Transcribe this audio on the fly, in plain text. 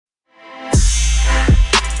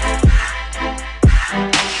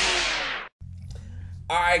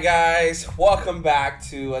Alright guys, welcome back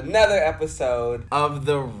to another episode of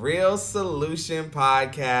the Real Solution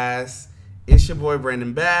Podcast. It's your boy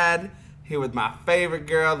Brandon Bad, here with my favorite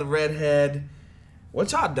girl, the redhead.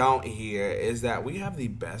 What y'all don't hear is that we have the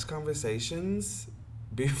best conversations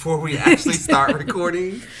before we actually start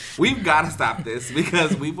recording. We've got to stop this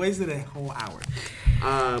because we've wasted a whole hour.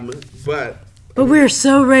 But we're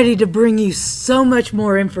so ready to bring you so much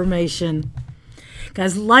more information.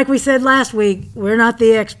 Because like we said last week, we're not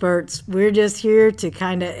the experts. We're just here to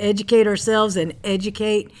kind of educate ourselves and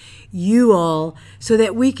educate you all so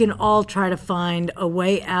that we can all try to find a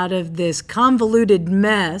way out of this convoluted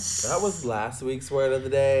mess. That was last week's word of the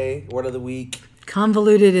day, word of the week.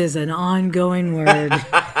 Convoluted is an ongoing word.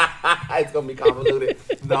 It's going to be convoluted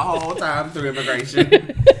the whole time through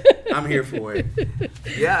immigration. I'm here for it.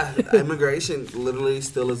 Yeah, immigration literally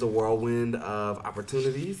still is a whirlwind of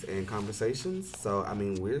opportunities and conversations. So, I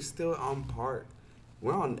mean, we're still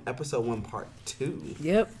we're on episode 1, part 2.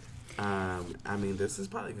 Yep. I mean, this is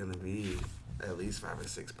probably going to be at least 5 or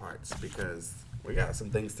 6 parts because we got some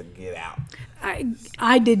things to get out.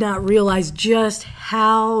 I did not realize just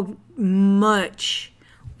how much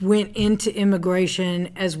went into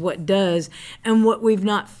immigration as what does and what we've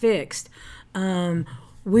not fixed.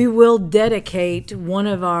 We will dedicate one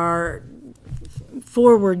of our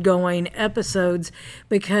forward-going episodes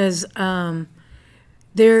because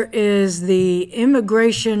there is the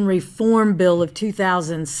Immigration Reform Bill of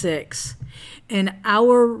 2006, and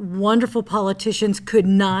our wonderful politicians could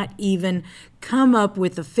not even come up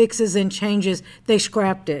with the fixes and changes. They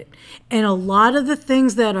scrapped it. And a lot of the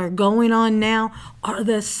things that are going on now are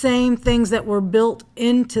the same things that were built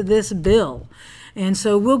into this bill. And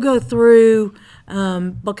so we'll go through,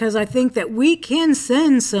 because I think that we can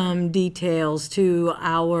send some details to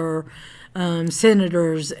our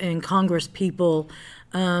senators and Congress people.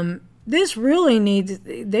 This really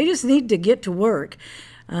they just need to get to work.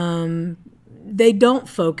 They don't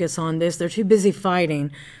focus on this. They're too busy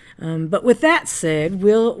fighting. But with that said,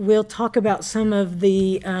 we'll talk about some of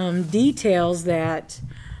the details that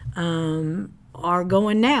are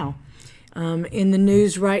going now. In the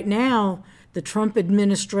news right now, the Trump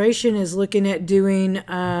administration is looking at doing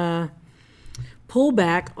a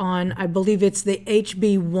pullback on, I believe it's the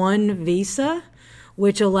HB1 visa,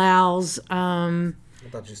 which allows... I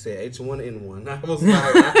thought you said H1N1. I was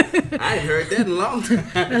like, I ain't heard that in a long time.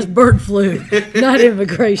 That's bird flu, not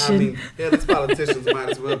immigration. I mean, yeah, these politicians might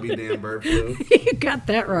as well be damn bird flu. You got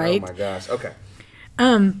that right. Oh my gosh. Okay.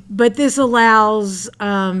 But this allows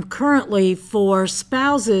currently for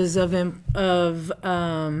spouses of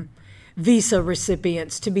visa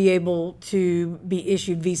recipients to be able to be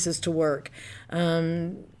issued visas to work.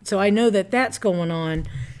 So I know that that's going on.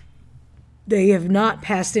 They have not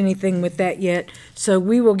passed anything with that yet, so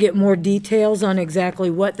we will get more details on exactly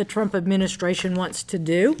what the Trump administration wants to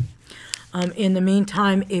do. In the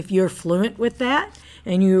meantime, if you're fluent with that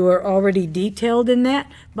and you are already detailed in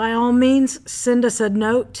that, by all means, send us a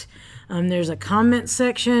note. There's a comment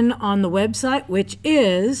section on the website, which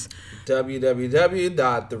is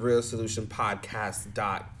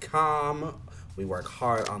www.therealsolutionpodcast.com. We work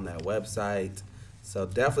hard on that website, so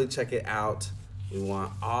definitely check it out. We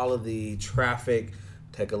want all of the traffic.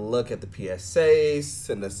 Take a look at the PSAs.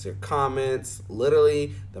 Send us your comments.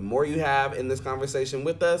 Literally, the more you have in this conversation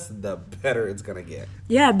with us, the better it's going to get.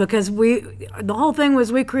 Yeah, because the whole thing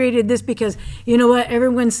was we created this because, you know what,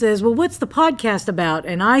 everyone says, well, what's the podcast about?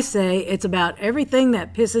 And I say it's about everything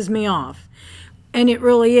that pisses me off. And it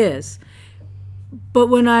really is. But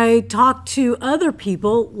when I talk to other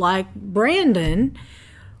people like Brandon,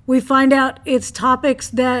 we find out it's topics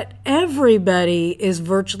that everybody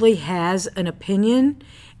virtually has an opinion,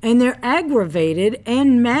 and they're aggravated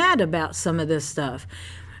and mad about some of this stuff.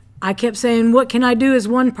 I kept saying, what can I do as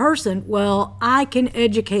one person? Well, I can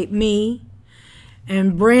educate me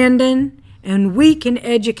and Brandon, and we can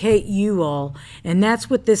educate you all. And that's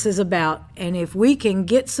what this is about. And if we can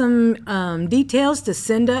get some details to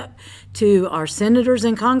send up to our senators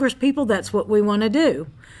and Congress people, that's what we want to do.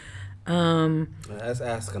 That's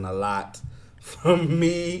asking a lot from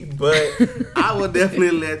me, but I will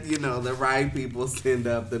definitely let the right people send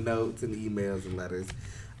up the notes and emails and letters.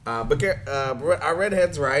 But our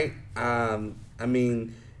redhead's right. I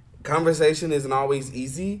mean, conversation isn't always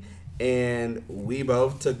easy, and we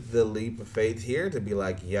both took the leap of faith here to be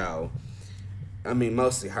like, yo. I mean,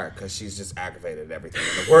 mostly her, because she's just aggravated at everything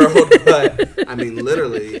in the world. But, I mean,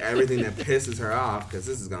 literally everything that pisses her off, because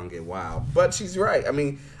this is going to get wild. But she's right. I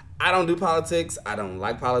mean, I don't do politics. I don't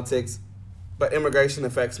like politics. But immigration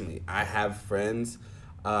affects me. I have friends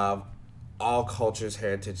of all cultures,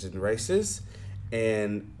 heritage, and races.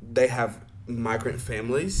 And they have migrant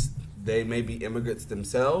families. They may be immigrants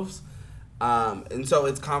themselves. And so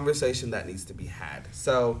it's conversation that needs to be had.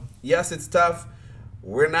 So, yes, it's tough.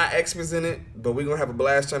 We're not experts in it, but we're going to have a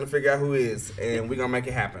blast trying to figure out who is, and we're going to make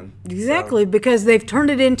it happen. Exactly, because they've turned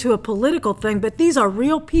it into a political thing, but these are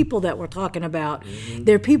real people that we're talking about. Mm-hmm.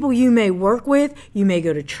 They're people you may work with, you may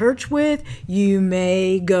go to church with, you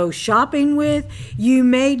may go shopping with, you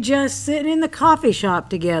may just sit in the coffee shop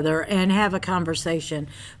together and have a conversation.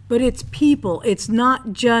 But it's people. It's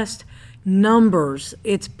not just numbers.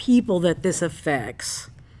 It's people that this affects.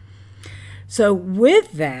 So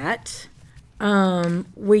with that...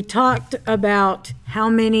 we talked about how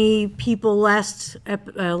many people last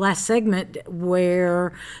segment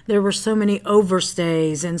where there were so many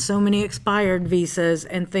overstays and so many expired visas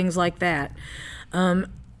and things like that.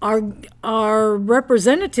 Our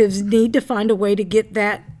representatives need to find a way to get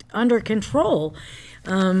that under control.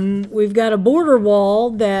 We've got a border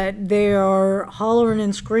wall that they are hollering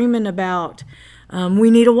and screaming about.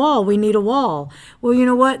 We need a wall, we need a wall. Well, you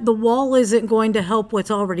know what? The wall isn't going to help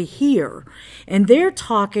what's already here. And we're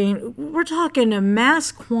talking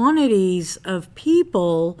mass quantities of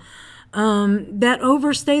people that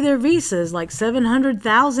overstay their visas, like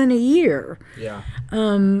 700,000 a year. Yeah.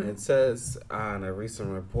 It says on a recent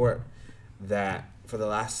report that for the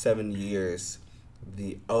last 7 years,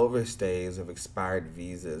 the overstays of expired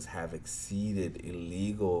visas have exceeded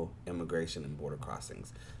illegal immigration and border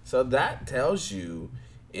crossings. So that tells you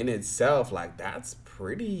in itself, like, that's a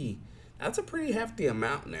pretty hefty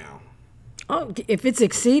amount now. Oh, if it's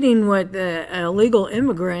exceeding what the illegal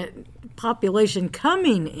immigrant population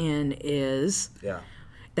coming in is, yeah,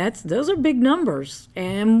 those are big numbers.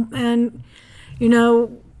 And you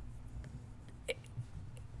know,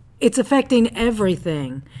 it's affecting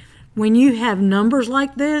everything. When you have numbers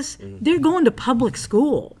like this, they're going to public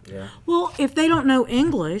school. Yeah. Well, if they don't know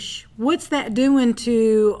English, what's that doing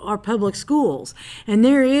to our public schools? And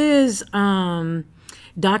there is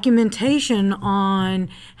documentation on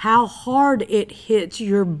how hard it hits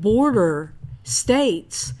your border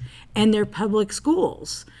states and their public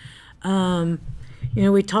schools.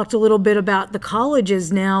 We talked a little bit about the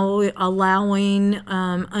colleges now allowing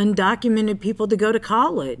undocumented people to go to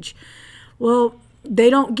college. Well,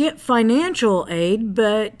 they don't get financial aid,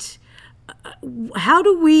 but how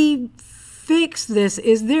do we fix this?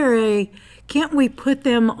 Can't we put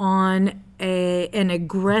them on an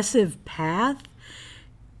aggressive path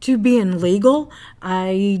to being legal?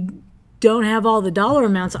 I don't have all the dollar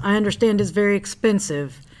amounts. I understand it's very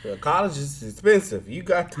expensive. Well, college is expensive. You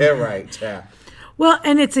got that right, child. Well,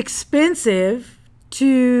 and it's expensive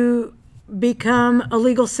to become a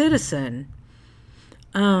legal citizen.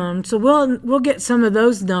 So we'll get some of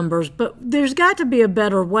those numbers, but there's got to be a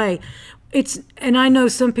better way. And I know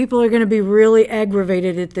some people are going to be really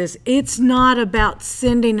aggravated at this. It's not about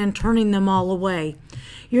sending and turning them all away.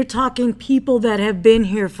 You're talking people that have been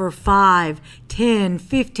here for 5, 10,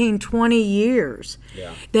 15, 20 years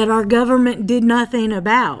that our government did nothing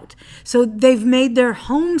about. So they've made their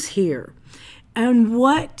homes here. And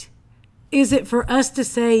what is it for us to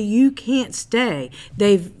say you can't stay?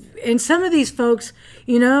 And some of these folks,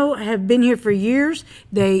 have been here for years.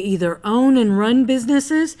 They either own and run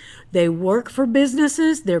businesses, they work for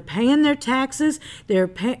businesses, they're paying their taxes, they're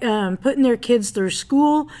putting their kids through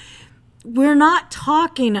school. We're not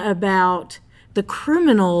talking about the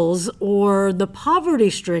criminals or the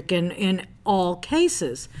poverty-stricken in all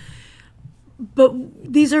cases.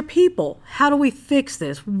 But these are people. How do we fix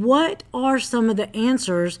this? What are some of the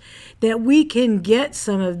answers that we can get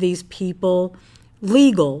some of these people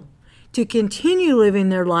legal to continue living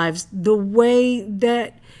their lives the way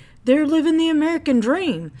that they're living the American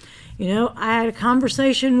dream? I had a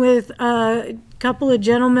conversation with a couple of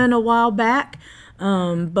gentlemen a while back.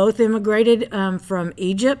 Both immigrated from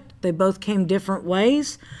Egypt. They both came different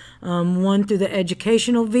ways. One through the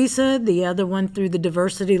educational visa, the other one through the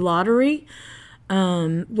diversity lottery,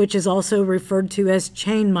 which is also referred to as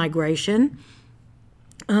chain migration.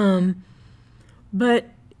 But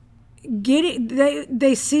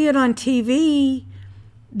they see it on TV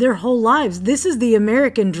their whole lives. This is the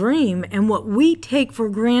American dream, and what we take for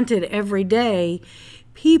granted every day,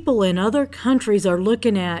 people in other countries are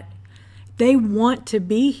looking at. They want to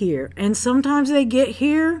be here, and sometimes they get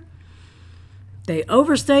here, they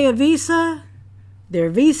overstay a visa, their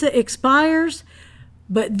visa expires,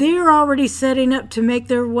 but they're already setting up to make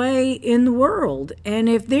their way in the world. And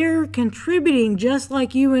if they're contributing just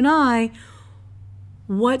like you and I,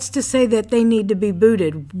 what's to say that they need to be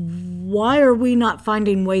booted? Why are we not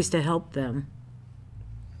finding ways to help them?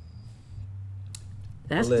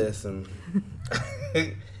 Listen.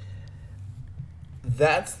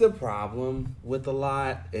 That's the problem with a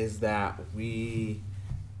lot, is that we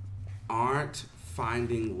aren't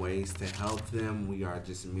finding ways to help them. We are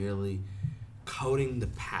just merely coding the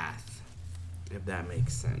path, if that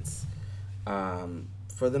makes sense,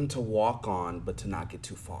 for them to walk on, but to not get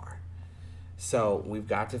too far. So we've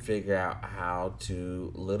got to figure out how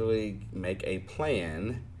to literally make a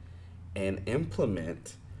plan and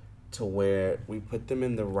implement to where we put them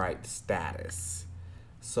in the right status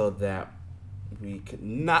so that we could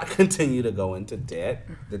not continue to go into debt.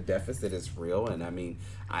 The deficit is real, and I mean,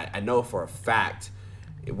 I know for a fact,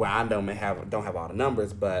 well, I don't have all the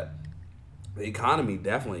numbers, but the economy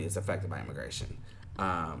definitely is affected by immigration.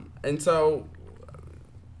 And so,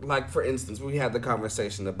 like, for instance, we had the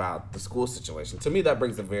conversation about the school situation. To me, that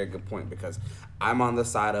brings a very good point, because I'm on the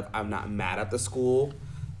side of, I'm not mad at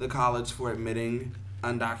the college for admitting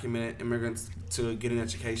undocumented immigrants to get an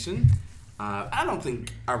education. I don't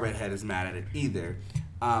think our redhead is mad at it either.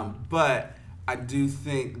 But I do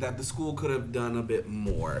think that the school could have done a bit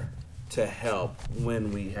more to help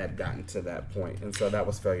when we had gotten to that point. And so that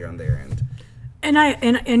was failure on their end.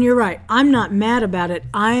 And you're right. I'm not mad about it.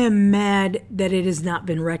 I am mad that it has not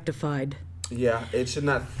been rectified. Yeah, it should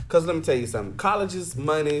not. Because let me tell you something. Colleges,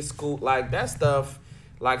 money, school, like that stuff,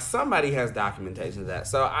 like somebody has documentation of that.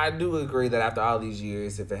 So I do agree that after all these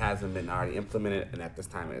years, if it hasn't been already implemented, and at this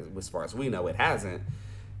time, as far as we know, it hasn't,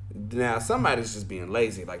 now somebody's just being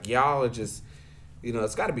lazy. Like, y'all are just,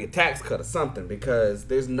 it's got to be a tax cut or something, because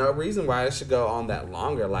there's no reason why it should go on that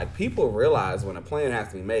longer. Like, people realize when a plan has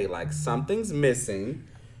to be made, like, something's missing,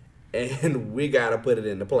 and we got to put it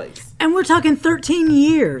into place. And we're talking 13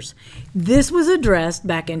 years. This was addressed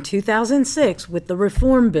back in 2006 with the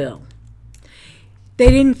reform bill. They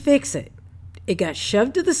didn't fix it. It got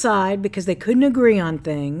shoved to the side because they couldn't agree on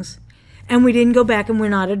things, and we didn't go back, and we're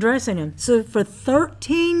not addressing them. So for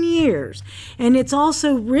 13 years, and it's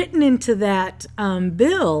also written into that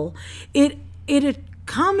bill, it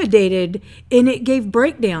accommodated, and it gave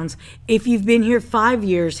breakdowns. If you've been here 5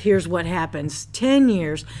 years, here's what happens. 10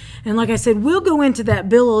 years. And like I said, we'll go into that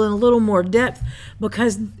bill in a little more depth,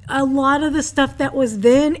 because a lot of the stuff that was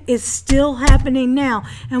then is still happening now.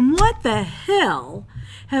 And what the hell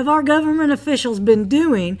have our government officials been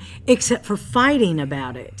doing except for fighting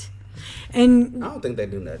about it? And I don't think they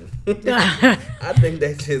do nothing. I think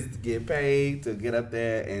they just get paid to get up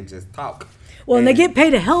there and just talk. Well, and they get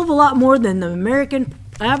paid a hell of a lot more than the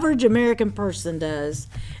average American person does,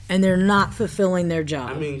 and they're not fulfilling their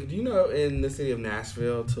job. I mean, in the city of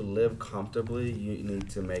Nashville, to live comfortably, you need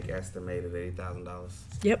to make estimated $80,000.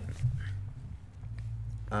 Yep.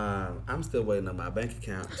 I'm still waiting on my bank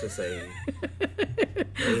account to say.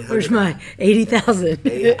 Where's my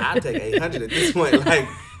 80,000? I'll take 800 at this point. Like,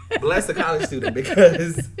 bless a college student,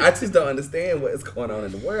 because I just don't understand what's going on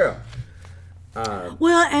in the world.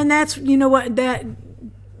 Well, and that's, what,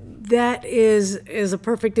 that is a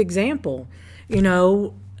perfect example.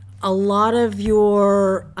 A lot of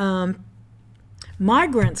your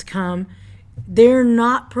migrants come, they're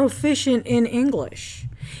not proficient in English.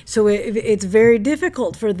 So it's very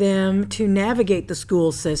difficult for them to navigate the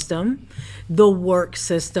school system, the work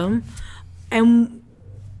system, and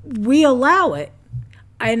we allow it.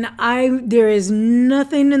 And there is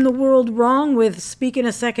nothing in the world wrong with speaking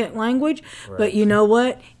a second language, right. But you know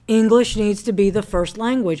what? English needs to be the first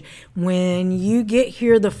language. When you get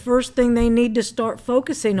here, the first thing they need to start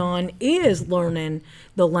focusing on is learning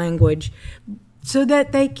the language, so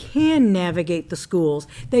that they can navigate the schools.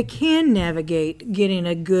 They can navigate getting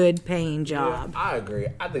a good paying job. Yeah, I agree.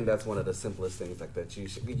 I think that's one of the simplest things like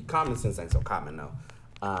that. Common sense ain't so common, though.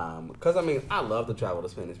 Because, I love to travel to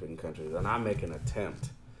Spanish-speaking countries, and I make an attempt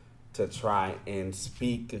to try and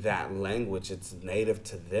speak that language. It's native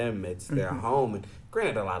to them. It's their home. And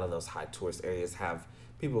granted, a lot of those high tourist areas have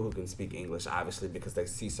people who can speak English, obviously, because they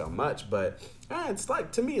see so much. But it's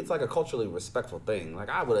like, to me, it's like a culturally respectful thing. Like,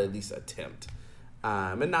 I would at least attempt.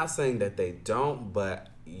 And not saying that they don't, but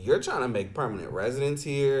you're trying to make permanent residence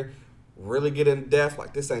here, really get in depth.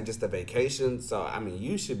 Like, this ain't just a vacation. So,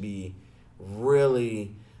 you should be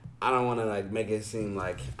really, I don't want to make it seem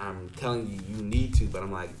like I'm telling you need to, but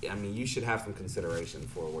you should have some consideration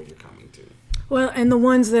for where you're coming to. Well, and the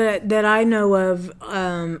ones that I know of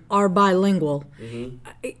are bilingual.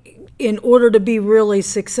 Mm-hmm. In order to be really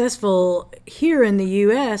successful here in the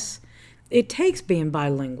U.S., it takes being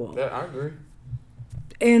bilingual. Yeah, I agree.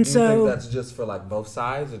 And do you think that's just for both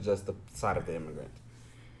sides, or just the side of the immigrant?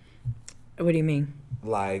 What do you mean?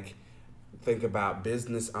 Think about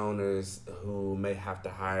business owners who may have to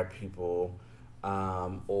hire people,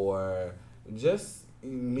 or just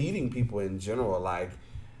meeting people in general.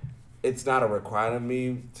 it's not a requirement of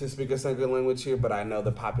me to speak a second language here, but I know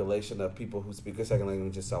the population of people who speak a second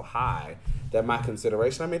language is so high that my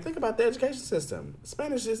consideration, I mean, think about the education system.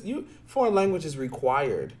 Spanish is, foreign language is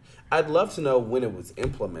required. I'd love to know when it was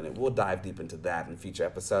implemented. We'll dive deep into that in future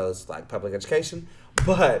episodes, like public education.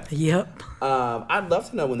 But Yep. I'd love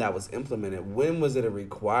to know when that was implemented. When was it a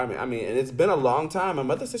requirement? I mean, and it's been a long time. My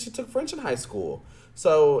mother said she took French in high school.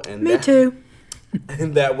 Me too.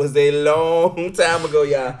 And that was a long time ago,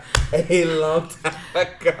 y'all. A long time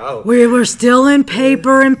ago. We were still in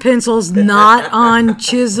paper and pencils, not on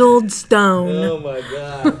chiseled stone. Oh, my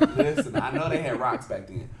God. Listen, I know they had rocks back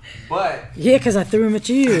then. But... Yeah, because I threw them at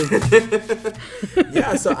you.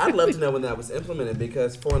 Yeah, so I'd love to know when that was implemented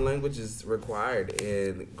because foreign language is required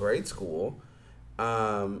in grade school.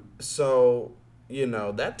 So,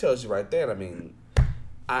 that tells you right there. I mean...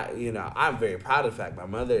 I'm very proud of the fact my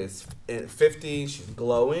mother is 50. She's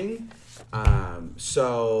glowing.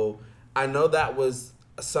 So I know that was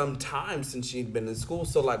some time since she'd been in school.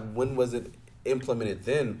 So like, when was it implemented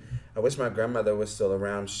then? I wish my grandmother was still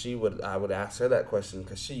around. I would ask her that question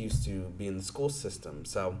because she used to be in the school system.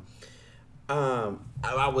 So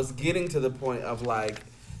I was getting to the point of like,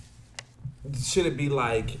 should it be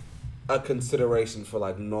like a consideration for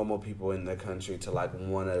like normal people in the country to like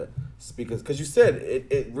want to speak, because you said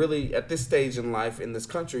it really at this stage in life in this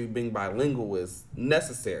country being bilingual is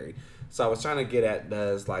necessary. So I was trying to get at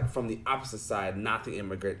does like from the opposite side, not the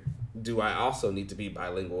immigrant, do I also need to be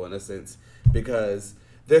bilingual in a sense, because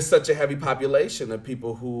there's such a heavy population of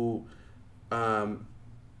people who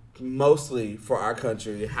mostly for our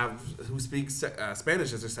country who speak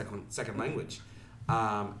Spanish as their second language.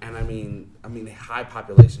 And I mean, high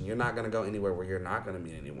population. You're not going to go anywhere where you're not going to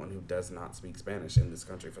meet anyone who does not speak Spanish in this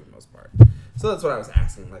country for the most part. So that's what I was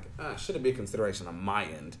asking. Like, should it be a consideration on my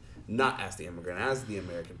end, not as the immigrant, as the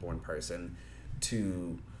American-born person,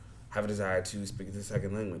 to have a desire to speak the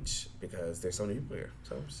second language because there's so many people here.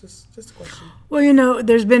 So it's just a question. Well,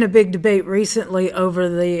 there's been a big debate recently over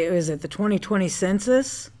the 2020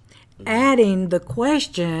 census. Adding the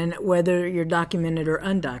question whether you're documented or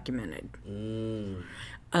undocumented.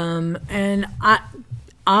 And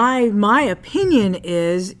my opinion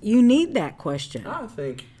is you need that question. I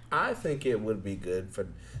think it would be good for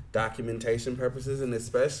documentation purposes, and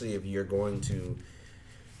especially if you're going to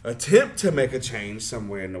attempt to make a change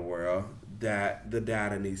somewhere in the world, that the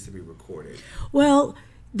data needs to be recorded. Well,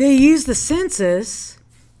 they use the census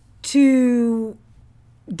to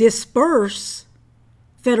disperse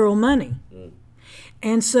federal money.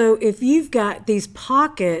 And so if you've got these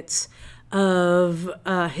pockets of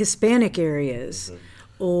Hispanic areas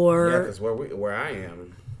or... Yeah, because where I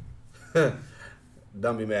am,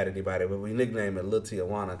 don't be mad at anybody, but we nickname it Little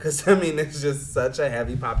Tijuana because, it's just such a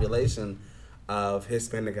heavy population of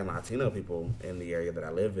Hispanic and Latino people in the area that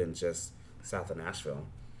I live in, just south of Nashville.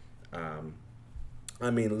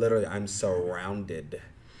 Literally, I'm surrounded.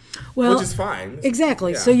 Well, which is fine.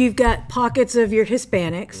 Exactly. Yeah. So you've got pockets of your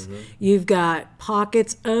Hispanics. You've got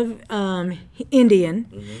pockets of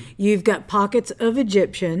Indian. You've got pockets of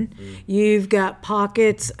Egyptian. You've got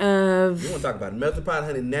pockets of... You want to talk about melting pot,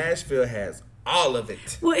 honey? Nashville has all of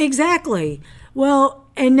it. Well, exactly. Well,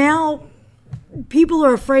 and now people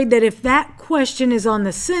are afraid that if that question is on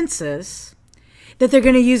the census, that they're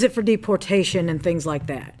going to use it for deportation and things like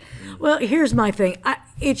that. Well, here's my thing.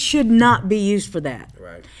 It should not be used for that.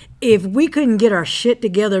 Right. If we couldn't get our shit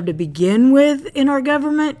together to begin with in our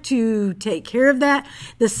government to take care of that,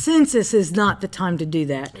 the census is not the time to do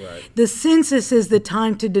that. Right. The census is the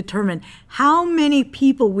time to determine how many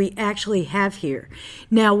people we actually have here.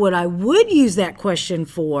 Now, what I would use that question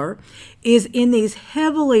for is in these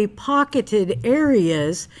heavily pocketed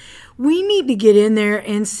areas, we need to get in there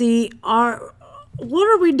and see what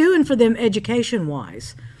are we doing for them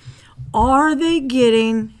education-wise? Are they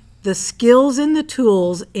getting the skills and the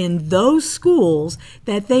tools in those schools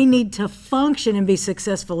that they need to function and be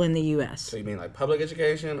successful in the U.S.? So you mean like public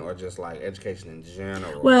education or just like education in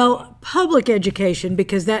general? Well, public education,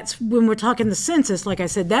 because that's when we're talking the census, like I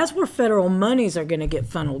said, that's where federal monies are going to get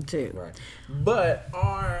funneled to. Right. But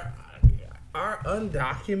are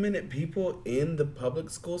undocumented people in the public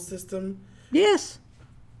school system? Yes.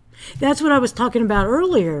 That's what I was talking about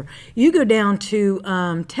earlier. You go down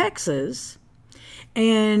to Texas,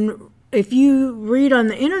 and if you read on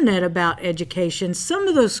the internet about education, some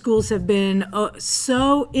of those schools have been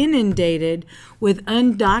so inundated with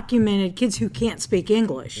undocumented kids who can't speak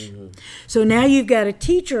English. So now you've got a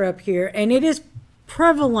teacher up here, and it is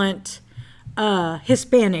prevalent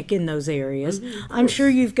Hispanic in those areas. I'm sure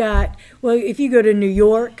you've got, if you go to New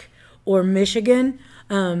York or Michigan,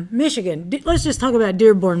 let's just talk about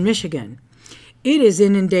Dearborn, Michigan. it is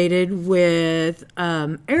inundated with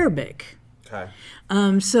Arabic. Okay.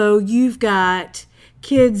 So you've got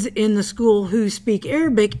kids in the school who speak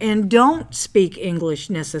Arabic and don't speak English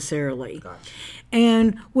necessarily. Gotcha.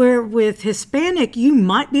 And where with Hispanic, you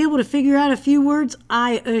might be able to figure out a few words.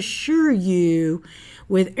 I assure you,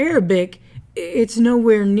 with Arabic, it's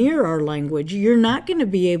nowhere near our language. You're not going to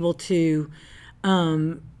be able to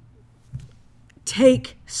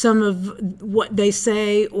take some of what they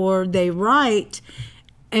say or they write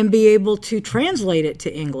and be able to translate it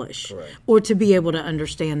to English. Correct. Or to be able to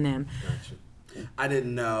understand them. Gotcha. I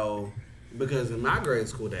didn't know, because in my grade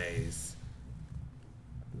school days,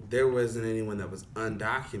 there wasn't anyone that was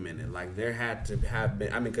undocumented. Like, there had to have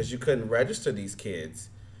been, I mean, because you couldn't register these kids,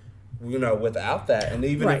 you know, without that. And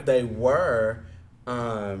even if they were, you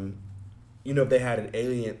know, if they had an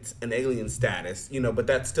alien status, you know, but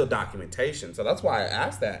that's still documentation. So that's why I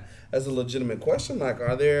asked that as a legitimate question. Like,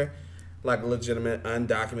 are there, like, legitimate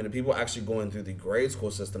undocumented people actually going through the grade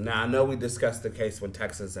school system? Now, I know we discussed the case with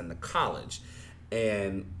Texas and the college,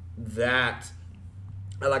 and that,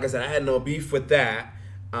 like I said, I had no beef with that.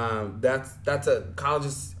 That's a college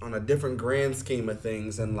is on a different grand scheme of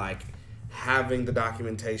things, and like having the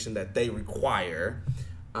documentation that they require,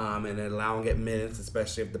 and allowing it minutes,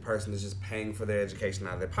 especially if the person is just paying for their education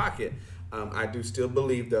out of their pocket. I do still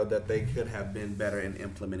believe, though, that they could have been better in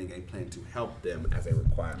implementing a plan to help them as a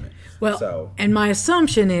requirement. Well, and my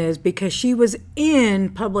assumption is because she was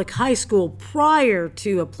in public high school prior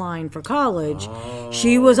to applying for college,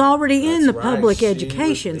 she was already in the public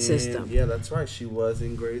education system. Yeah, that's right. She was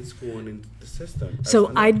in grade school and in the system.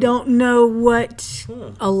 So I don't know what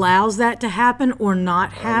allows that to happen or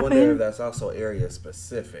not happen. I wonder if that's also area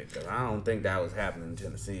specific, because I don't think that was happening in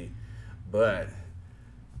Tennessee. But,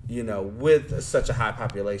 you know, with such a high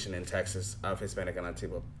population in Texas of Hispanic and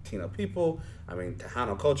Latino people, I mean,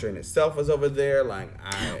 Tejano culture in itself was over there. Like,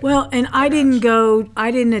 I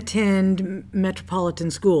didn't attend metropolitan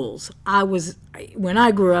schools. When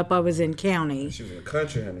I grew up, I was in county. She was in the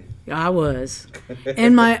country, honey. I was,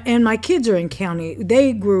 and my kids are in county.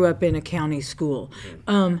 They grew up in a county school.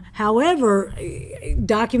 However,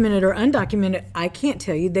 documented or undocumented, I can't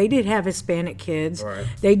tell you. They did have Hispanic kids. Right.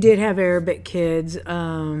 They did have Arabic kids,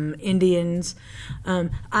 Indians.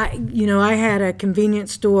 I had a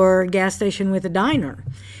convenience store, gas station with a diner.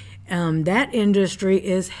 That industry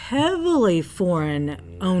is heavily foreign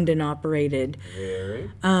owned and operated.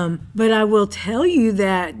 Very. But I will tell you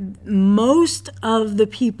that most of the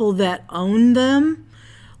people that own them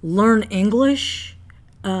learn English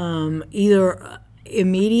either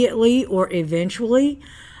immediately or eventually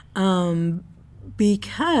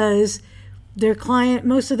because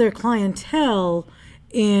most of their clientele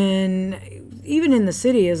even in the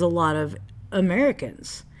city is a lot of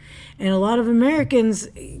Americans. And a lot of Americans,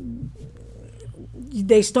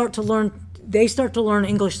 they start to learn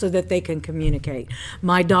English so that they can communicate.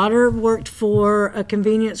 My daughter worked for a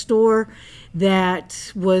convenience store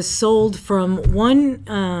that was sold from one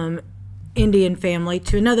Indian family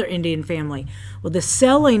to another Indian family. Well, the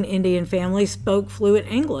selling Indian family spoke fluent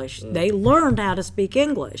English. They learned how to speak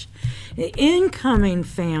English. The incoming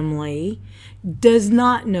family does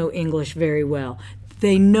not know English very well.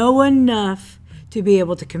 They know enough to be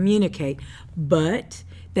able to communicate, but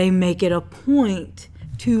they make it a point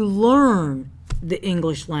to learn the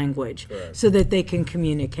English language. Correct. So that they can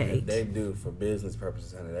communicate. They do for business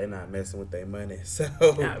purposes, honey. They're not messing with their money. So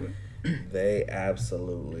they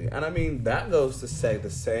absolutely. And I mean, that goes to say the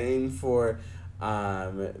same for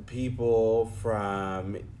people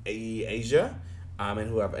from Asia and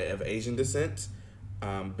who have Asian descent.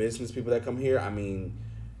 Business people that come here. I mean,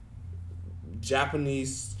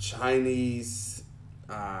 Japanese, Chinese,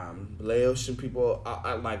 Laotian people,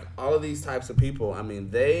 like all of these types of people. I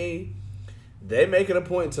mean, they make it a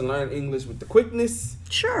point to learn English with the quickness.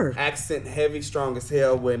 Sure. Accent heavy, strong as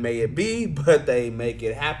hell when may it be, but they make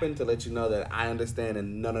it happen to let you know that I understand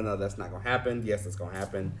and no, that's not going to happen. Yes, it's going to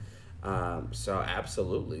happen. So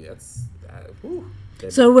absolutely.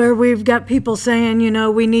 So where we've got people saying,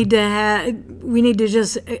 we need to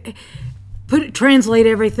just translate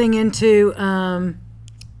everything into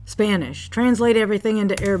Spanish, translate everything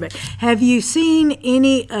into Arabic. Have you seen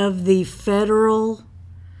any of the federal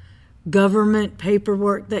government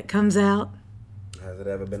paperwork that comes out? Has it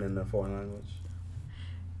ever been in a foreign language?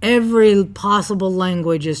 Every possible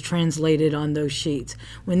language is translated on those sheets.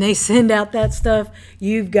 When they send out that stuff,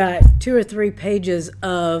 you've got 2 or 3 pages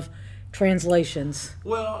of translations.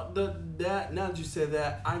 Well, now that you said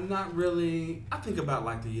that, I'm not really. I think about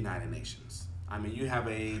like the United Nations. I mean, you have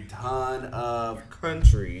a ton of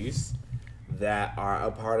countries that are a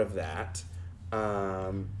part of that.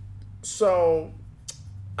 So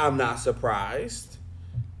I'm not surprised.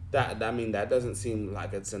 That doesn't seem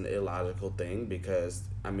like it's an illogical thing because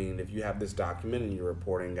if you have this document and you're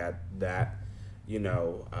reporting at that,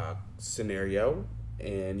 scenario,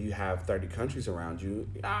 and you have 30 countries around you,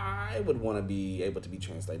 I would want to be able to be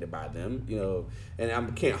translated by them, and I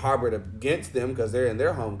can't harbor it against them because they're in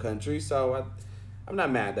their home country. So I'm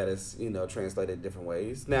not mad that it's translated different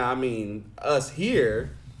ways. Now, us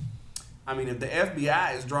here. If the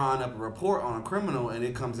FBI is drawing up a report on a criminal and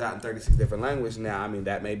it comes out in 36 different languages, now,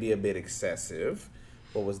 that may be a bit excessive.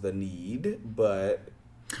 What was the need? But,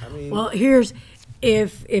 Well, here's,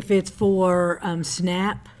 if it's for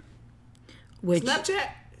Snap, which...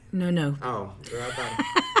 Snapchat? No. Oh, girl, I thought...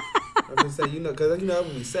 I was going to say, because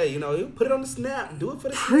when we say, you put it on the Snap, do it for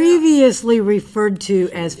the Snap. Previously referred to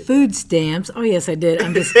as food stamps. Oh, yes, I did.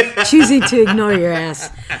 I'm just choosing to ignore your ass.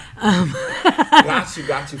 Got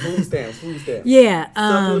you. Food stamps. Yeah.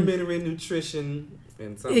 Supplementary nutrition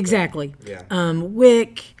and something. Exactly. Yeah.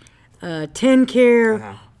 WIC, 10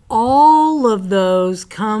 Care, all of those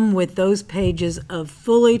come with those pages of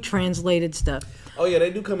fully translated stuff. Oh, yeah,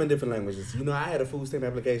 they do come in different languages. I had a food stamp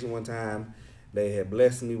application one time. They had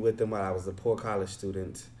blessed me with them while I was a poor college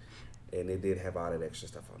student, and they did have all that extra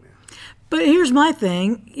stuff on there. But here's my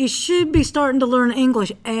thing. You should be starting to learn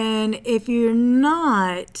English, and if you're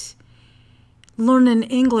not learning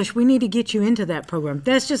English, we need to get you into that program.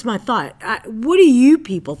 That's just my thought. What do you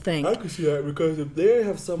people think? I can see that because if they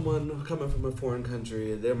have someone coming from a foreign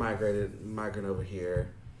country, they're migrant over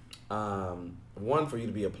here, one, for you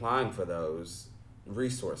to be applying for those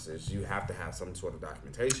resources, you have to have some sort of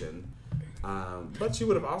documentation. But you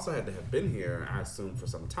would have also had to have been here, I assume, for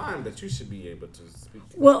some time that you should be able to speak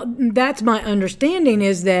to. Well, that's my understanding,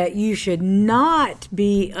 is that you should not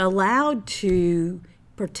be allowed to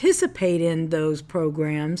participate in those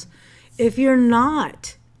programs if you're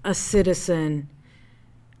not a citizen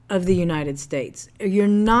of the United States. You're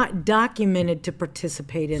not documented to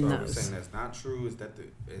participate in so those. Are you saying that's not true? Is that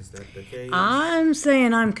the case? I'm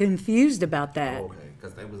saying I'm confused about that. Okay,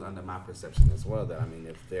 because that was under my perception as well, that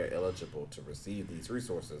if they're eligible to receive these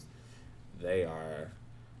resources, they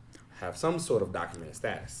have some sort of documented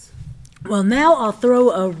status. Well, now I'll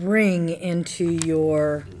throw a ring into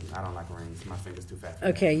your... I don't like rings. My finger's too fat.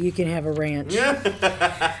 Okay, you can have a wrench.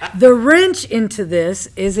 The wrench into this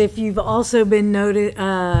is if you've also been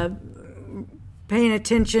paying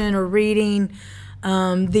attention or reading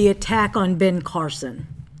the attack on Ben Carson.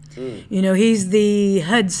 He's the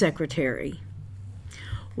HUD secretary.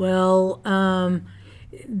 Well,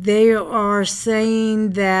 they are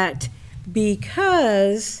saying that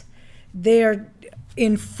because they're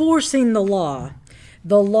enforcing the law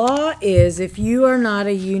is if you are not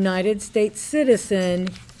a United States citizen,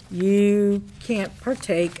 you can't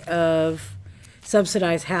partake of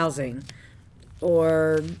subsidized housing,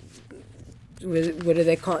 or what do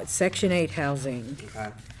they call it? Section 8 housing.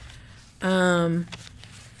 Okay.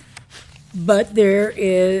 But there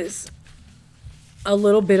is a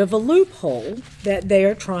little bit of a loophole that they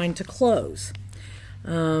are trying to close.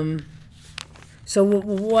 So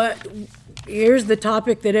here's the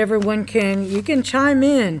topic that everyone you can chime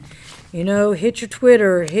in, hit your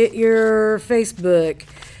Twitter, hit your Facebook,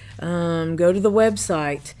 go to the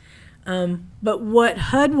website. But what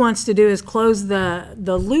HUD wants to do is close the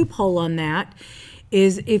loophole on that,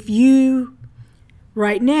 is if you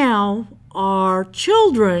right now are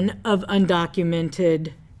children of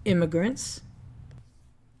undocumented immigrants,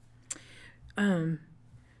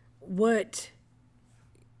 what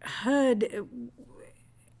HUD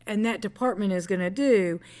and that department is going to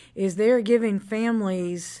do is they're giving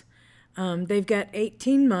families, they've got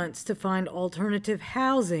 18 months to find alternative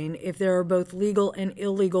housing if there are both legal and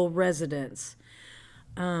illegal residents.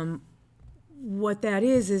 What that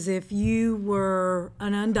is if you were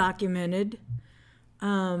an undocumented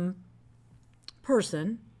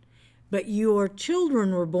person, but your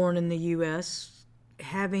children were born in the U.S.,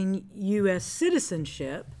 having U.S.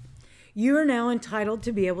 citizenship, you are now entitled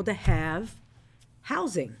to be able to have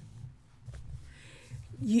housing.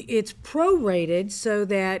 It's prorated so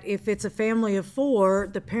that if it's a family of 4,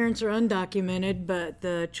 the parents are undocumented, but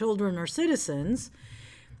the children are citizens,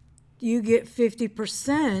 you get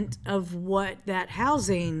 50% of what that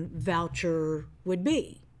housing voucher would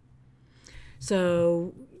be.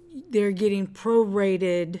 So they're getting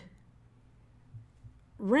prorated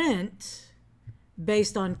rent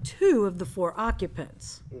based on 2 of the 4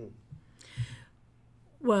 occupants.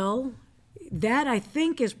 Well, that I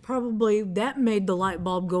think is probably, that made the light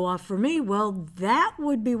bulb go off for me. Well, that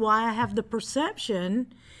would be why I have the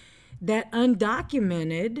perception that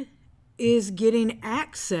undocumented is getting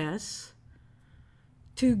access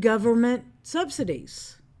to government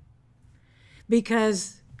subsidies.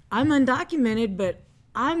 Because I'm undocumented, but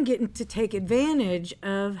I'm getting to take advantage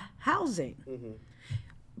of housing. Mm-hmm.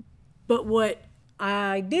 But what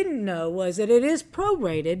I didn't know was that it is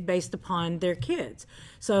prorated based upon their kids.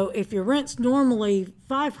 So if your rent's normally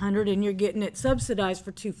 $500 and you're getting it subsidized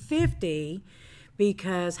for $250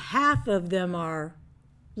 because half of them are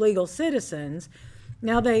legal citizens,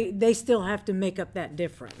 now they still have to make up that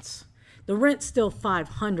difference. The rent's still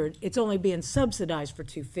 $500. It's only being subsidized for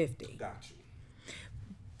 $250. Gotcha.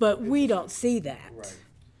 But we don't see that. Right.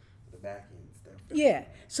 The back end stuff. Yeah.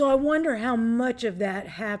 So I wonder how much of that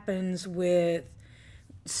happens with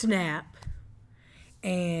SNAP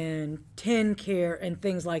and TennCare and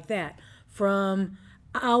things like that. From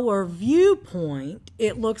our viewpoint,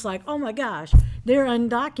 it looks like, oh my gosh, they're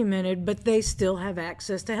undocumented, but they still have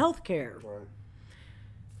access to health care. Right.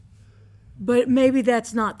 But maybe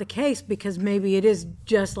that's not the case, because maybe it is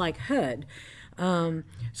just like HUD.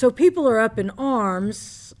 So people are up in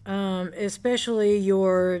arms, especially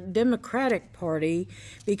your Democratic Party,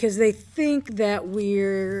 because they think that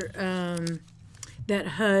that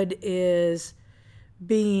HUD is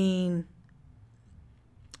being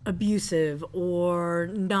abusive or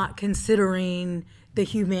not considering the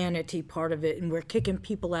humanity part of it, and we're kicking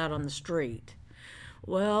people out on the street.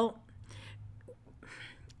 Well,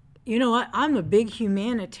 you know, I'm a big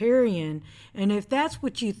humanitarian, and if that's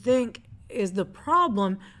what you think is the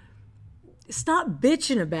problem, stop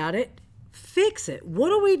bitching about it. Fix it. What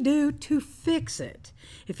do we do to fix it?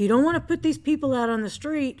 If you don't want to put these people out on the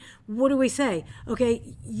street, what do we say?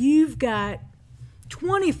 Okay, you've got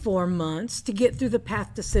 24 months to get through the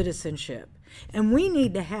path to citizenship. And we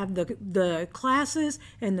need to have the classes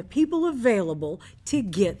and the people available to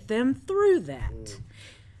get them through that.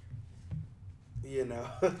 You know,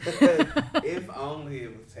 if only it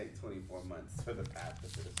would take 24 months for the path to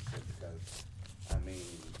citizenship, because, I mean,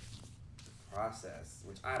 the process,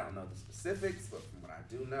 which I don't know the specifics, but from what I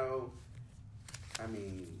do know, I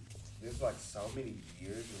mean, there's like so many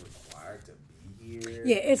years required to be here.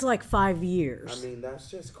 Yeah, it's like 5 years. I mean,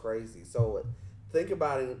 that's just crazy. So thinking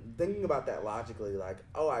about that logically, like,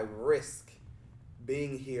 oh, I risk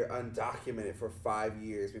being here undocumented for 5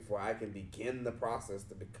 years before I can begin the process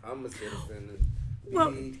to become a citizen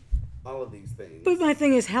and all of these things. But my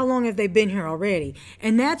thing is, how long have they been here already?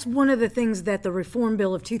 And that's one of the things that the Reform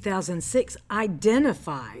Bill of 2006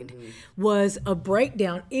 identified was a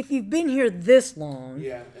breakdown. If you've been here this long.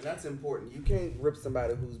 Yeah, and that's important. You can't rip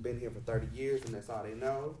somebody who's been here for 30 years and that's all they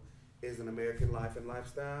know is an American life and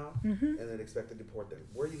lifestyle, and then expect to deport them.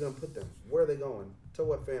 Where are you going to put them? Where are they going? To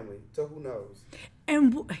what family? To who knows?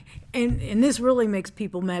 And this really makes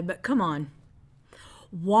people mad, but come on.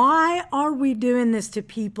 Why are we doing this to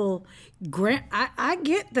people? I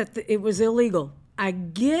get that it was illegal. I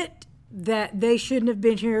get that they shouldn't have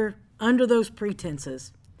been here under those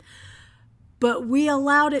pretenses. But we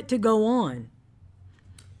allowed it to go on.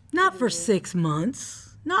 Not for 6 months.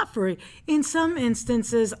 Not for, in some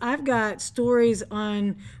instances, I've got stories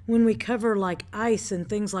on when we cover like ICE and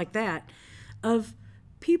things like that, of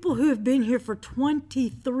people who have been here for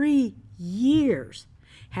 23 years,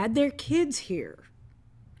 had their kids here.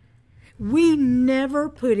 We never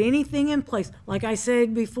put anything in place. Like I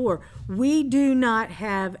said before, we do not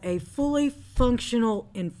have a fully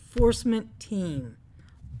functional enforcement team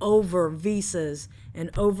over visas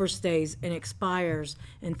and overstays and expires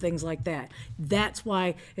and things like that. That's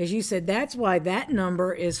why, as you said, that's why that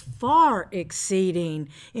number is far exceeding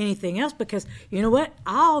anything else, because you know what?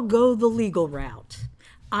 I'll go the legal route.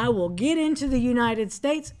 I will get into the United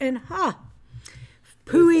States and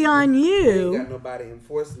pooey on you. Ain't got nobody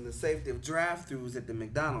enforcing the safety of drive-thrus at the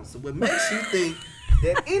McDonald's. So what makes you think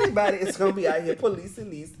that anybody is going to be out here policing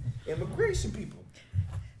these immigration people?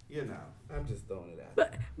 You know, I'm just throwing it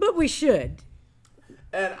out. But we should.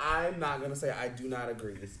 And I'm not going to say I do not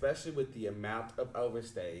agree, especially with the amount of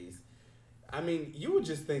overstays. I mean, you would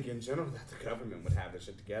just think in general that the government would have this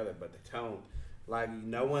shit together, but they don't. Like,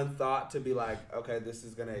 no one thought to be like, okay, this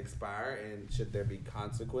is going to expire, and should there be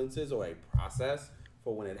consequences or a process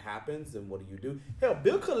for when it happens, and what do you do? Hell,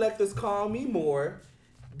 bill collectors call me more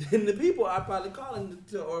than the people I'm probably calling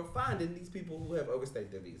to or finding these people who have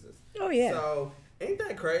overstayed their visas. Oh, yeah. So, ain't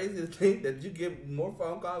that crazy to think that you get more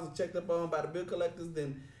phone calls and checked up on by the bill collectors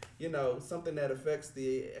than, you know, something that affects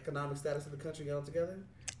the economic status of the country altogether?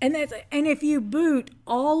 And if you boot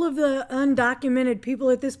all of the undocumented people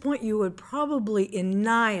at this point, you would probably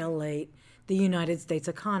annihilate the United States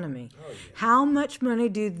economy. Oh, yeah. How much money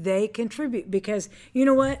do they contribute? Because you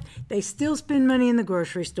know what? They still spend money in the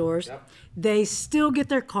grocery stores. Yep. They still get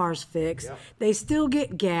their cars fixed. Yep. They still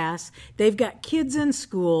get gas. They've got kids in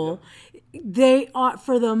school. They are,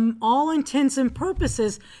 for the all intents and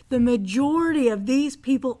purposes, the majority of these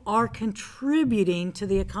people are contributing to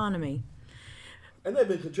the economy. And they've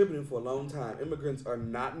been contributing for a long time. Immigrants are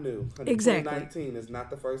not new. Exactly. 2019 is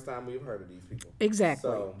not the first time we've heard of these people. Exactly.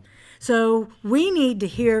 So So we need to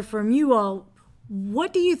hear from you all.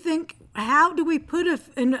 What do you think? How do we put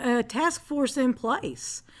a task force in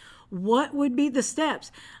place? What would be the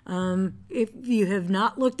steps? If you have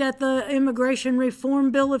not looked at the Immigration Reform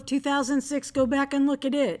Bill of 2006, go back and look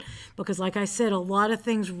at it. Because like I said, a lot of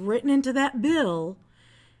things written into that bill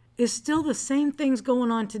is still the same things going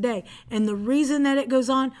on today. And the reason that it goes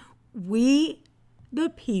on, we, the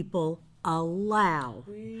people, allow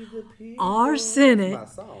we the people. our That's Senate my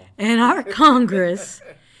song. and our Congress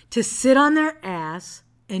to sit on their ass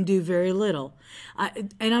and do very little.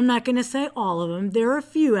 And I'm not going to say all of them. There are a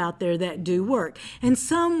few out there that do work. And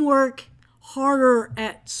some work harder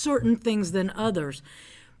at certain things than others.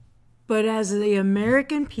 But as the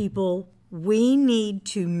American people, we need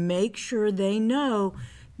to make sure they know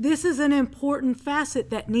this is an important facet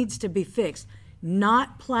that needs to be fixed.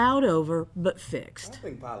 Not plowed over, but I fixed.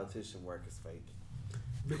 think politician work is fake.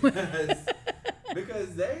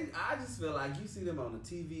 Because I just feel like you see them on the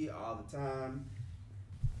TV all the time,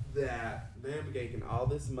 that they're making all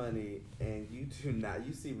this money and you do not.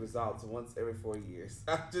 You see results once every 4 years.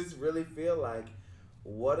 I just really feel like,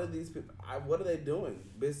 what are these people? What are they doing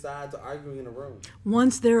besides arguing in a room?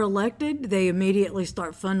 Once they're elected, they immediately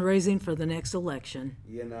start fundraising for the next election.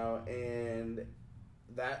 You know, and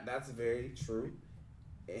that's very true.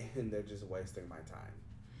 And they're just wasting my time.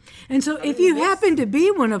 And so if mean, you this- happen to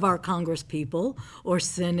be one of our Congress people or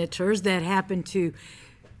senators that happen to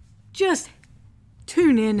just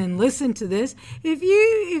tune in and listen to this, if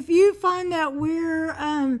you find that we're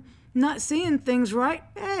not seeing things right,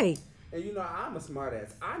 hey, And you know, I'm a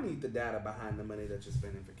smartass. I need the data behind the money that you're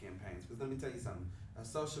spending for campaigns. Because let me tell you something. A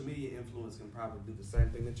social media influencer can probably do the same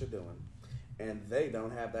thing that you're doing. And they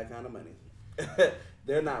don't have that kind of money.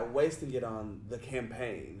 They're not wasting it on the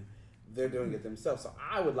campaign. They're doing it themselves. So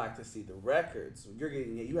I would like to see the records.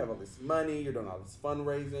 You have all this money. You're doing all this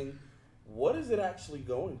fundraising. What is it actually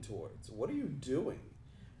going towards? What are you doing?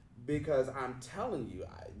 Because I'm telling you,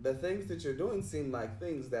 the things that you're doing seem like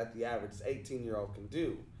things that the average 18-year-old can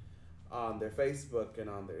do on their Facebook and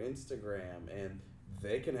on their Instagram, and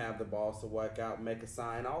they can have the balls to work out and make a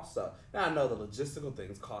sign also. Now, I know the logistical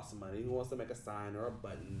things cost money. Who wants to make a sign or a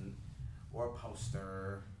button or a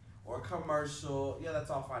poster or a commercial? Yeah, that's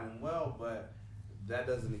all fine and well, but that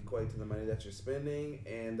doesn't equate to the money that you're spending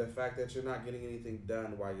and the fact that you're not getting anything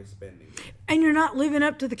done while you're spending. and you're not living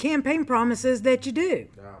up to the campaign promises that you do.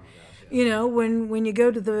 Oh, my gosh. Yeah. You know, when you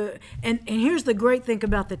go to the, and here's the great thing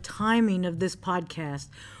about the timing of this podcast.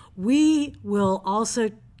 We will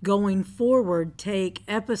also, going forward, take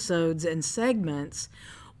episodes and segments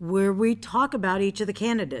where we talk about each of the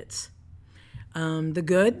candidates. The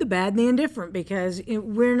good, the bad, and the indifferent, because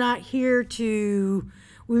we're not here to,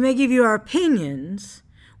 we may give you our opinions,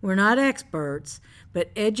 we're not experts,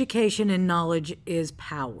 but education and knowledge is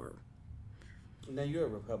power. Now, you're a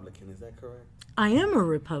Republican, is that correct? I am a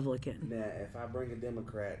Republican. Now, if I bring a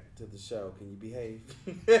Democrat to the show, can you behave?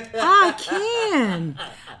 I can.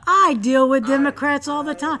 I deal with Democrats all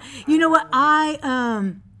the time. You know what? I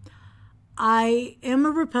am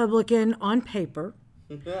a Republican on paper.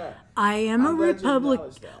 I am a I'm glad you Republican.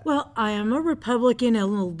 acknowledge that. Well, I am a Republican in a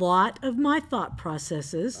lot of my thought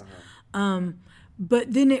processes.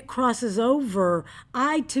 But then it crosses over.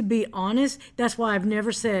 To be honest, that's why I've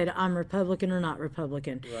never said I'm Republican or not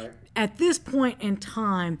Republican. Right. At this point in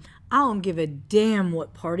time, I don't give a damn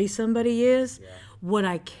what party somebody is. Yeah. What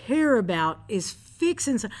I care about is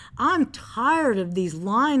fixing. I'm tired of these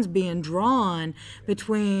lines being drawn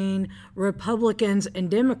between Republicans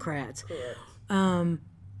and Democrats. Correct.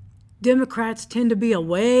 Democrats tend to be a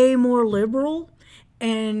way more liberal.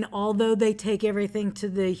 And although they take everything to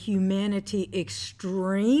the humanity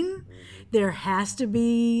extreme, there has to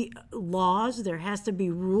be laws, there has to be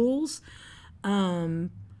rules. I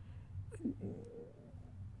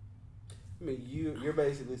mean, you're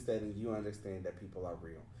basically stating you understand that people are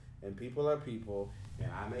real. And people are people, and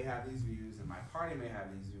I may have these views, and my party may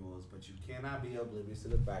have these views, but you cannot be oblivious to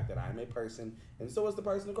the fact that I'm a person, and so is the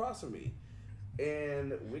person across from me.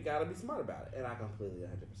 And we got to be smart about it. And I completely 100%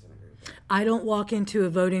 agree with that. I don't walk into a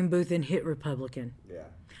voting booth and hit Republican.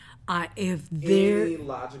 Yeah. If they're Any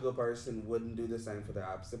logical person wouldn't do the same for the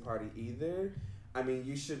opposite party either. I mean,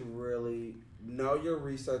 you should really know your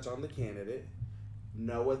research on the candidate,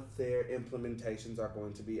 know what their implementations are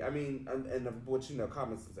going to be. I mean, and what you know,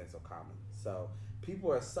 common sense ain't so common. So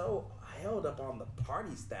people are so held up on the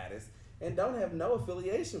party status and don't have no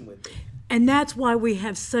affiliation with it. And that's why we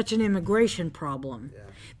have such an immigration problem. Yeah.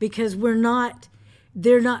 Because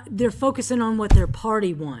they're focusing on what their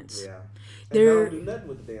party wants. Yeah. And they don't do nothing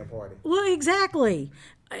with the damn party. Well, exactly.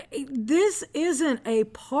 This isn't a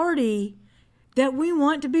party that we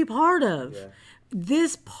want to be part of. Yeah.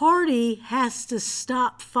 This party has to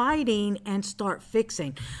stop fighting and start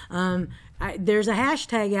fixing. There's a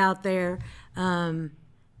hashtag out there,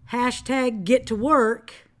 hashtag get to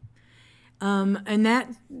work. And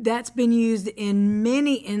that's been used in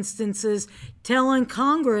many instances, telling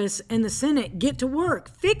Congress and the Senate, get to work,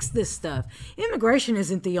 fix this stuff. Immigration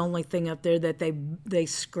isn't the only thing up there that they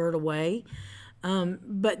skirt away,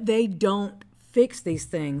 but they don't fix these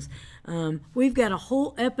things. We've got a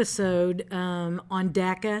whole episode on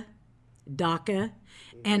DACA,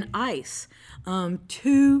 and ICE,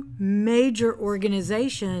 two major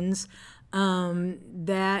organizations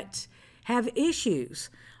that have issues.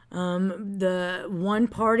 The one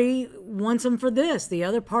party wants them for this, the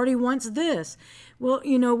other party wants this. Well,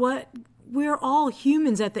 you know what? We're all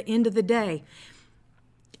humans at the end of the day.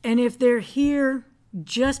 And if they're here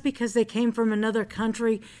just because they came from another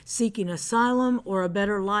country seeking asylum or a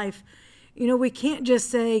better life, we can't just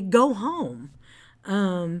say, go home.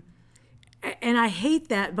 And I hate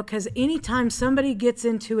that, because anytime somebody gets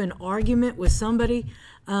into an argument with somebody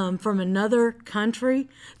from another country,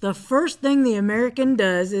 the first thing the American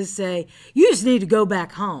does is say, you just need to go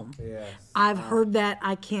back home. Yes. I've heard that,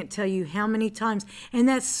 I can't tell you how many times, and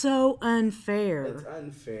that's so unfair. It's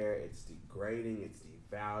unfair, it's degrading, it's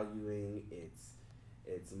devaluing,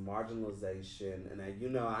 it's marginalization, and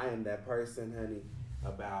I am that person, honey,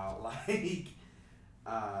 about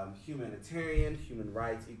humanitarian, human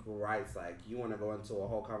rights, equal rights. Like, you want to go into a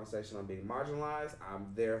whole conversation on being marginalized, I'm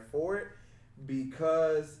there for it,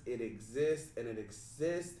 because it exists, and it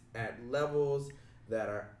exists at levels that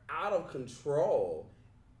are out of control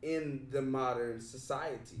in the modern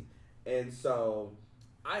society. And so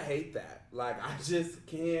I hate that. Like, I just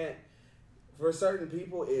can't. For certain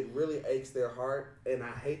people, it really aches their heart, and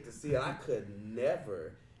I hate to see it. I could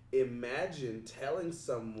never imagine telling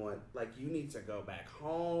someone, like, you need to go back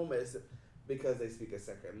home because they speak a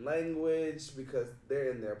second language, because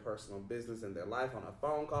they're in their personal business and their life, on a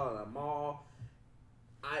phone call in a mall.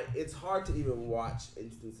 It's hard to even watch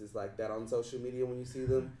instances like that on social media when you see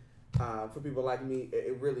them. For people like me,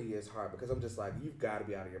 it really is hard, because I'm just like, you've got to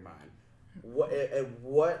be out of your mind. At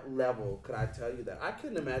what level could I tell you that? I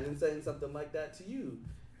couldn't imagine saying something like that to you,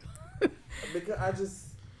 because I just...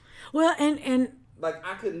 Well, and like,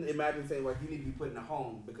 I couldn't imagine saying, like, you need to be put in a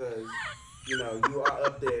home because, you are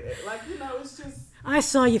up there. Like, it's just... I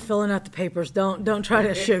saw you filling out the papers. Don't try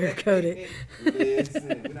to sugarcoat it.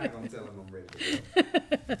 Listen, we're not going to tell them I'm ready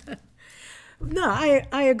to go. No,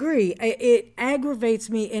 I agree. It aggravates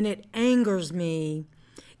me and it angers me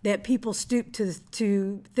that people stoop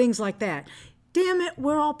to things like that. Damn it,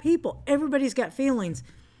 we're all people. Everybody's got feelings.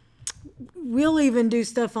 We'll even do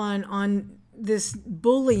stuff on this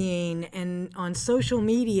bullying and on social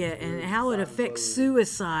media and how it affects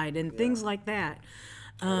suicide and things like that.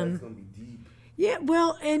 That's gonna be deep. Yeah,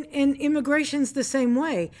 well, and immigration's the same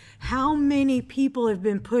way. How many people have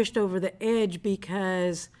been pushed over the edge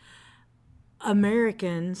because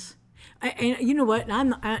Americans, and you know what,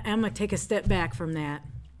 I'm going to take a step back from that.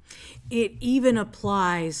 It even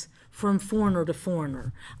applies from foreigner to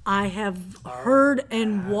foreigner. I have heard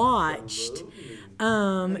and watched.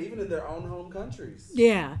 And even in their own home countries.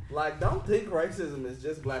 Yeah. Like, don't think racism is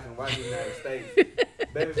just black and white in the United States.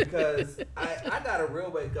 Baby, because I got a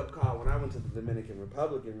real wake-up call when I went to the Dominican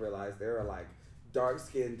Republic and realized there are, like,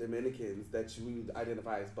 dark-skinned Dominicans that we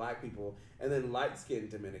identify as black people, and then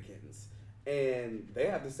light-skinned Dominicans. And they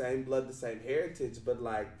have the same blood, the same heritage, but,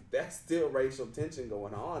 like, that's still racial tension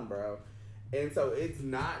going on, bro. And so it's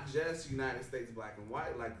not just United States black and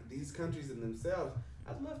white. Like, these countries in themselves,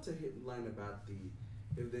 I'd love to learn about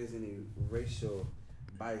if there's any racial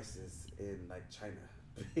biases in, like, China.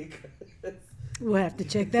 Because we'll have to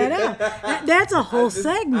check that out. That's a whole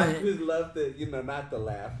segment. I would love to, not to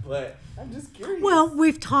laugh, but I'm just curious. Well,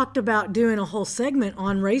 we've talked about doing a whole segment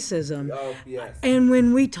on racism. Oh, yes. And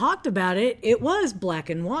when we talked about it, it was black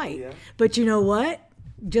and white. Yeah. But you know what?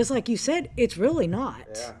 Just like you said, it's really not.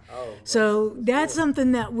 Yeah. Oh, so that's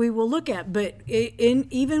something that we will look at. But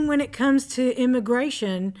even when it comes to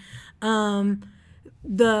immigration,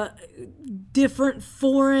 the different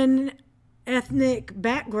foreign ethnic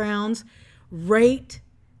backgrounds rate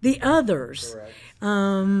the others.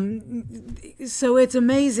 Correct. So it's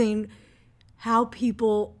amazing how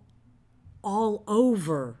people all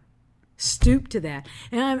over stoop to that.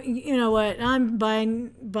 And you know what? I'm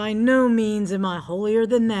by no means am I holier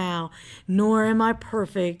than thou, nor am I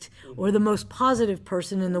perfect or the most positive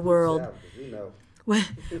person in the world.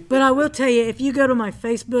 But I will tell you, if you go to my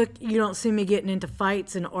Facebook, you don't see me getting into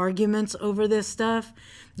fights and arguments over this stuff.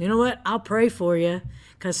 You know what? I'll pray for you,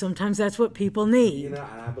 because sometimes that's what people need. You know,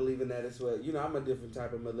 and I believe in that as well. You know, I'm a different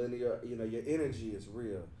type of millennial. You know, your energy is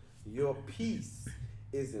real. Your peace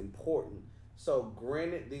is important. So,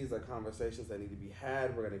 granted, these are conversations that need to be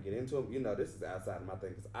had. We're going to get into them. You know, this is outside of my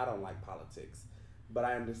thing because I don't like politics. But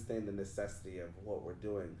I understand the necessity of what we're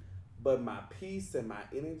doing. But my peace and my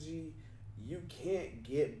energy, you can't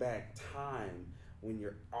get back time when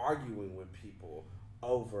you're arguing with people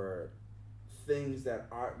over things that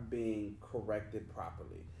aren't being corrected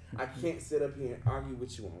properly. I can't sit up here and argue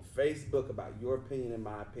with you on Facebook about your opinion and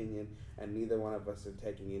my opinion, and neither one of us are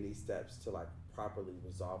taking any steps to like properly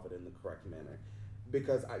resolve it in the correct manner.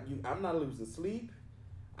 Because I'm not losing sleep.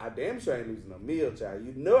 I damn sure ain't losing a meal, child.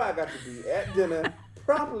 You know I got to be at dinner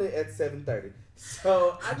promptly at 7:30.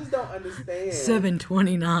 So I just don't understand.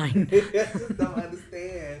 7:29. I just don't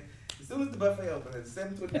understand. As soon as the buffet opens at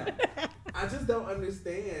 7:29, I just don't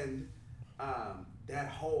understand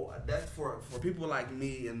that's for people like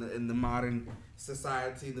me in the modern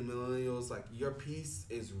society, the millennials. Like, your peace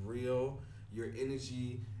is real, your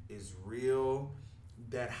energy is real.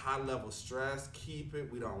 That high level stress, keep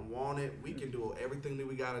it. We don't want it. We can do everything that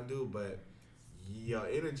we gotta do, but your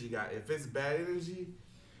energy if it's bad energy.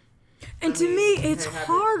 And to me, it's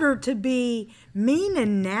harder to be mean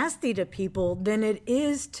and nasty to people than it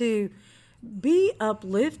is to be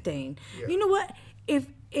uplifting. Yeah. You know what?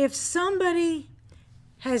 If somebody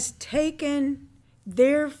has taken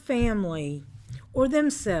their family or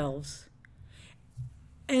themselves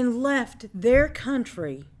and left their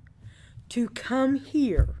country to come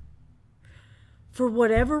here for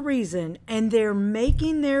whatever reason, and they're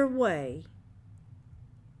making their way,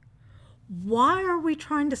 why are we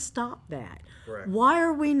trying to stop that? Correct. Why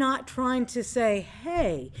are we not trying to say,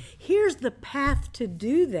 hey, here's the path to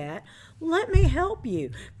do that. Let me help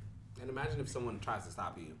you. And imagine if someone tries to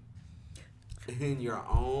stop you in your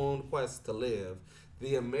own quest to live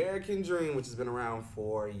the American dream, which has been around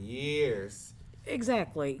for years.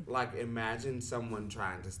 Exactly. Like, imagine someone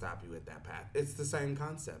trying to stop you at that path. It's the same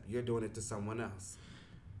concept. You're doing it to someone else.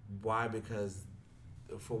 Why? Because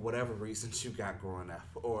for whatever reasons you got growing up,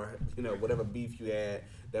 or whatever beef you had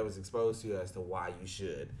that was exposed to you as to why you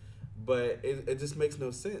should. But it just makes no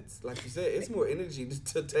sense. Like you said, it's more energy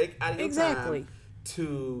to take out of your time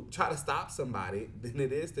to try to stop somebody than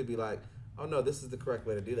it is to be like, oh no, this is the correct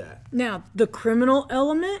way to do that. Now, the criminal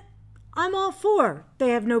element, I'm all for. They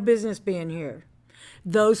have no business being here.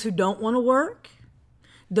 Those who don't want to work,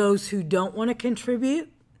 those who don't want to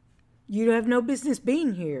contribute, you have no business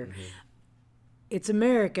being here. Mm-hmm. It's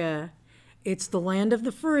America. It's the land of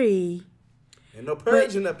the free. And no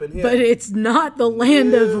purging up in here. But it's not the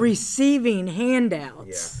land of receiving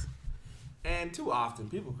handouts. Yeah. And too often,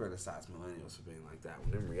 people criticize millennials for being like that,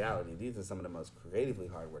 when in reality, these are some of the most creatively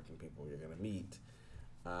hardworking people you're going to meet.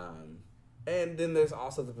 And then there's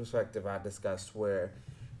also the perspective I discussed where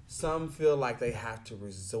some feel like they have to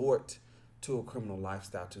resort to a criminal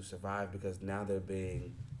lifestyle to survive because now they're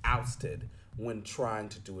being ousted when trying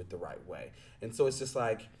to do it the right way. And so it's just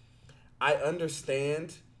like, I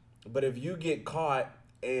understand, but if you get caught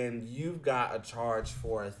and you've got a charge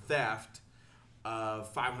for a theft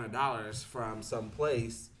of $500 from some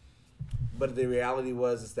place, but the reality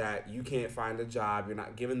is that you can't find a job, you're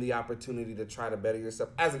not given the opportunity to try to better yourself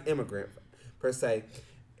as an immigrant per se.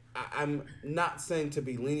 I'm not saying to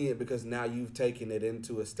be lenient because now you've taken it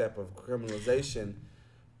into a step of criminalization,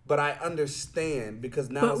 but I understand because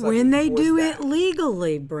now. But when they do it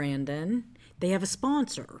legally, Brandon, they have a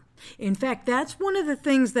sponsor. In fact, that's one of the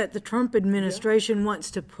things that the Trump administration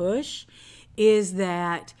wants to push, is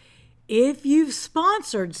that if you've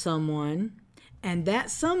sponsored someone and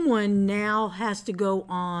that someone now has to go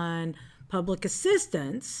on public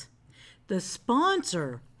assistance, the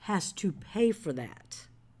sponsor has to pay for that.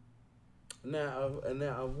 Now,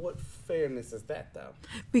 what fairness is that, though?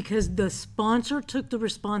 Because the sponsor took the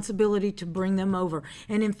responsibility to bring them over.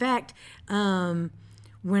 And in fact, when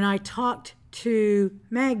I talked to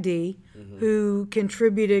Magdi, who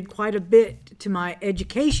contributed quite a bit to my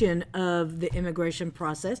education of the immigration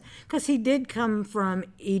process, because he did come from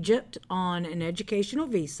Egypt on an educational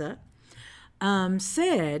visa,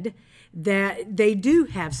 said that they do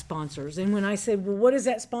have sponsors. And when I said, well, what is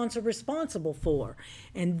that sponsor responsible for?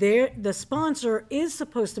 And the sponsor is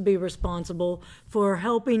supposed to be responsible for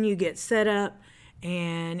helping you get set up,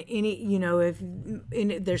 and if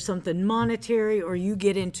there's something monetary or you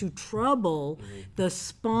get into trouble, the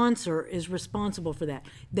sponsor is responsible for that.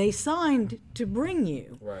 They signed to bring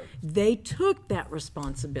you. Right. They took that I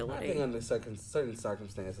responsibility. think under certain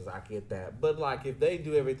circumstances, I get that. But like, if they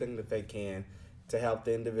do everything that they can to help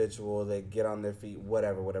the individual, they get on their feet,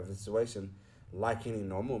 whatever the situation, like any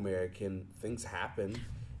normal American, things happen.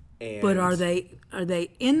 And But are they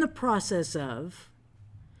in the process of,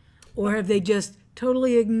 or have they just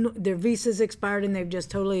totally ignored, their visa's expired and they've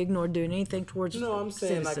just totally ignored doing anything towards No, I'm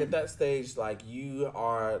saying citizen? like at that stage, like you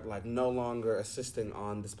are like no longer assisting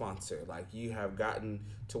on the sponsor. Like you have gotten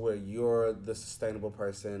to where you're the sustainable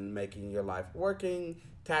person making your life working,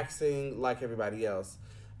 taxing like everybody else.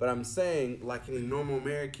 But I'm saying like any normal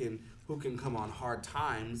American who can come on hard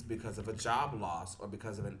times because of a job loss or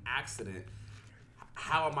because of an accident,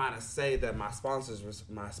 how am I to say that my sponsor's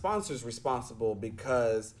responsible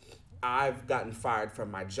because I've gotten fired from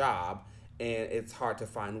my job and it's hard to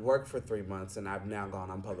find work for 3 months and I've now gone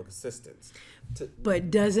on public assistance? But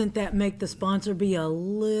doesn't that make the sponsor be a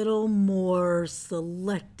little more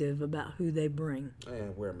selective about who they bring?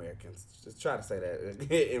 And we're Americans. Just try to say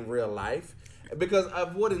that in real life. Because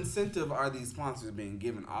of what incentive are these sponsors being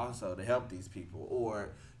given also to help these people?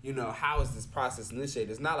 Or, how is this process initiated?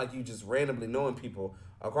 It's not like you just randomly knowing people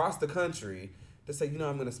across the country to say, I'm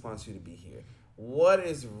going to sponsor you to be here. What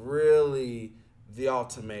is really the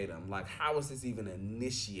ultimatum? Like, how is this even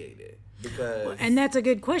initiated? Because And that's a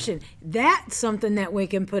good question. That's something that we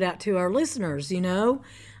can put out to our listeners,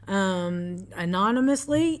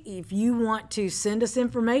 anonymously. If you want to send us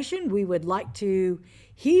information, we would like to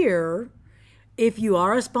hear if you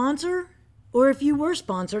are a sponsor or if you were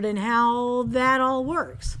sponsored and how that all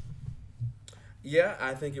works. Yeah,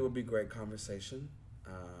 I think it would be great conversation.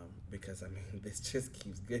 Because this just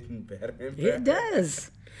keeps getting better and better. It does.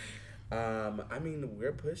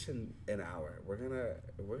 We're pushing an hour. We're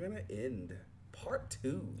gonna end part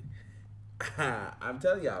 2. I'm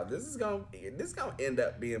telling y'all, this is gonna end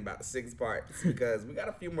up being about 6 parts because we got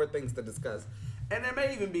a few more things to discuss, and there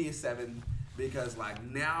may even be a 7 because like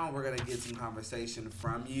now we're gonna get some conversation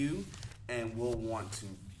from you, and we'll want to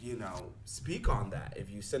speak on that. If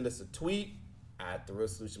you send us a tweet at the Real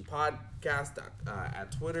Solution Podcast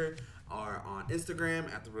at Twitter, or on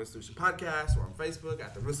Instagram at the Real Solution Podcast, or on Facebook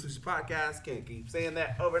at the Real Solution Podcast. Can't keep saying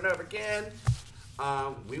that over and over again.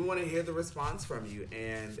 We want to hear the response from you,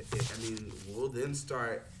 and we'll then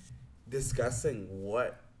start discussing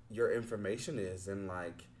what your information is, and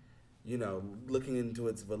looking into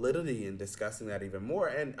its validity and discussing that even more.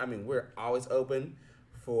 And we're always open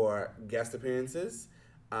for guest appearances.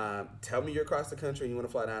 Tell me you're across the country and you want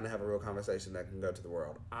to fly down and have a real conversation that can go to the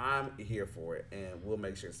world. I'm here for it, and we'll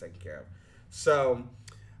make sure it's taken care of. So,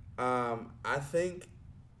 I think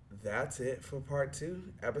that's it for part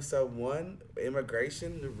 2, episode 1,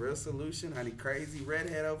 immigration, the real solution. Honey, crazy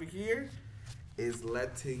redhead over here is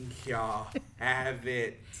letting y'all have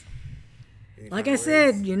it. Like I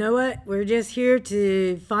said, you know what? We're just here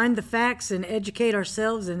to find the facts and educate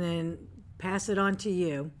ourselves and then pass it on to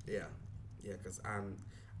you. Yeah, because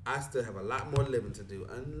I still have a lot more living to do,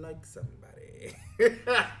 unlike somebody.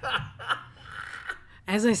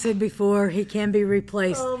 As I said before, he can be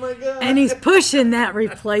replaced. Oh, my God. And he's pushing that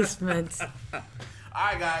replacement. All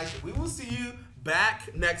right, guys. We will see you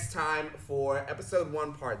back next time for episode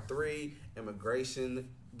 1, part 3. Immigration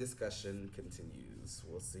discussion continues.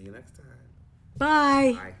 We'll see you next time.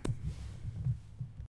 Bye. Bye.